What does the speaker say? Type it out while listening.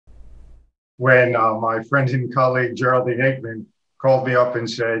when my friend and colleague Geraldine Aikman called me up and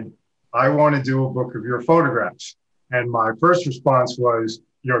said, I want to do a book of your photographs. And my first response was,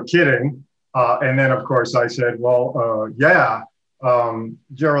 you're kidding. And then, of course, I said, well, yeah.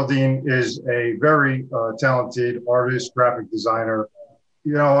 Geraldine is a very talented artist, graphic designer,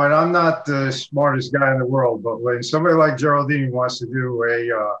 and I'm not the smartest guy in the world, but when somebody like Geraldine wants to do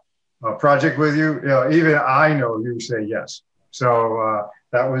a project with you, even I know you say yes. So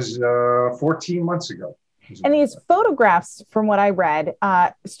that was 14 months ago. And these photographs, from what I read,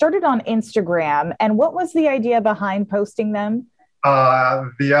 started on Instagram. And what was the idea behind posting them?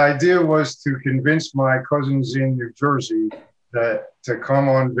 The idea was to convince my cousins in New Jersey to come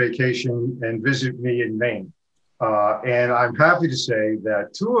on vacation and visit me in Maine. And I'm happy to say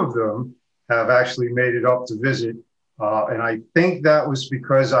that two of them have actually made it up to visit. And I think that was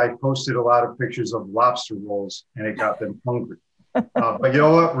because I posted a lot of pictures of lobster rolls and it got them hungry. But you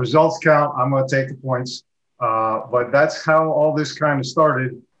know what? Results count. I'm going to take the points. But that's how all this kind of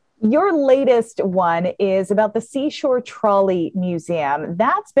started. Your latest one is about the Seashore Trolley Museum.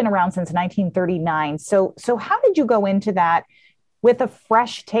 That's been around since 1939. So how did you go into that with a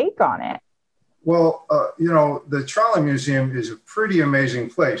fresh take on it? Well, the Trolley Museum is a pretty amazing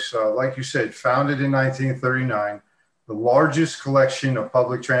place. Like you said, founded in 1939, the largest collection of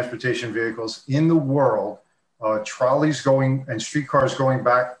public transportation vehicles in the world, trolleys going and streetcars going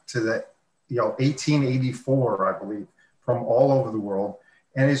back to the 1884, I believe, from all over the world.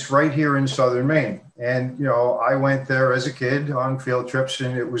 And it's right here in southern Maine. And, I went there as a kid on field trips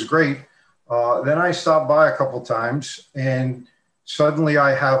and it was great. Then I stopped by a couple times and suddenly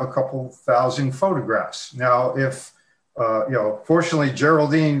I have a couple thousand photographs. Now, if, fortunately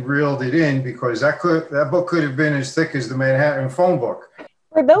Geraldine reeled it in because that book could have been as thick as the Manhattan phone book.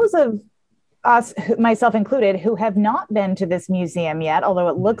 For those of us, myself included, who have not been to this museum yet, although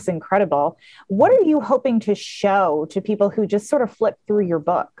it looks incredible, what are you hoping to show to people who just sort of flip through your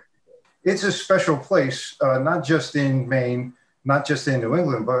book? It's a special place, not just in Maine, not just in New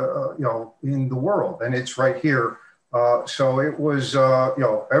England, but, in the world. And it's right here. So it was,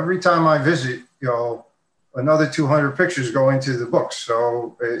 every time I visit, another 200 pictures go into the book.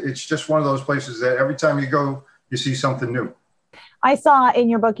 So it's just one of those places that every time you go, you see something new. I saw in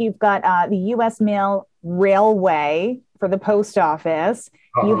your book, you've got the U.S. Mail Railway for the post office.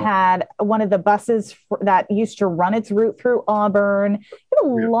 You had one of the buses that used to run its route through Auburn.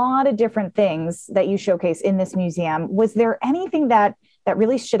 You have a lot of different things that you showcase in this museum. Was there anything that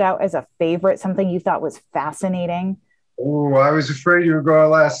really stood out as a favorite, something you thought was fascinating? Oh, I was afraid you were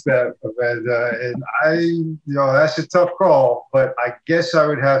going to ask that, and that's a tough call, but I guess I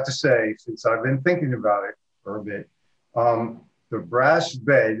would have to say, since I've been thinking about it for a bit, the brass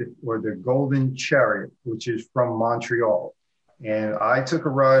bed or the golden chariot, which is from Montreal. And I took a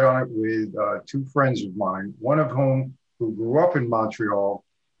ride on it with two friends of mine, one of whom who grew up in Montreal.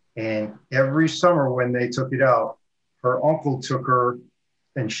 And every summer when they took it out, her uncle took her,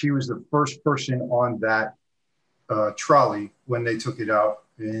 and she was the first person on that trolley when they took it out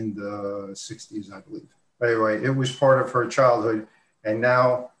in the 60s, I believe. Anyway, it was part of her childhood. And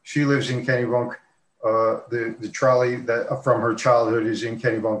now she lives in Kennebunk. The trolley that from her childhood is in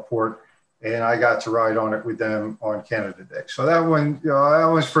Kennebunkport, and I got to ride on it with them on Canada Day. So that one, that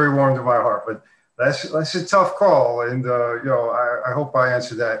was very warm to my heart. But that's a tough call, and I hope I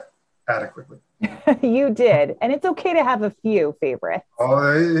answered that adequately. You did, and it's okay to have a few favorites.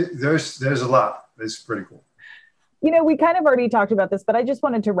 Oh, there's a lot. It's pretty cool. We kind of already talked about this, but I just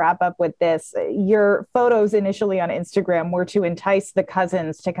wanted to wrap up with this. Your photos initially on Instagram were to entice the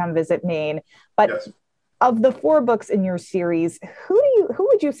cousins to come visit Maine. But yes, of the 4 books in your series, who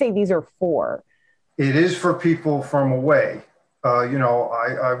would you say these are for? It is for people from away. I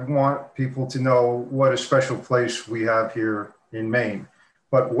want people to know what a special place we have here in Maine.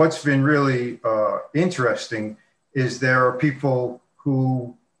 But what's been really interesting is there are people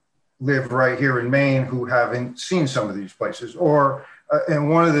who live right here in Maine who haven't seen some of these places.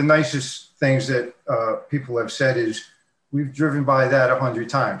 And one of the nicest things that people have said is, we've driven by that 100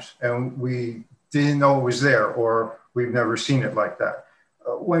 times and we didn't know it was there, or we've never seen it like that.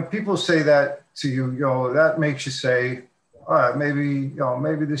 When people say that to you, that makes you say, all right,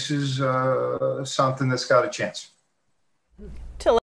 maybe this is something that's got a chance.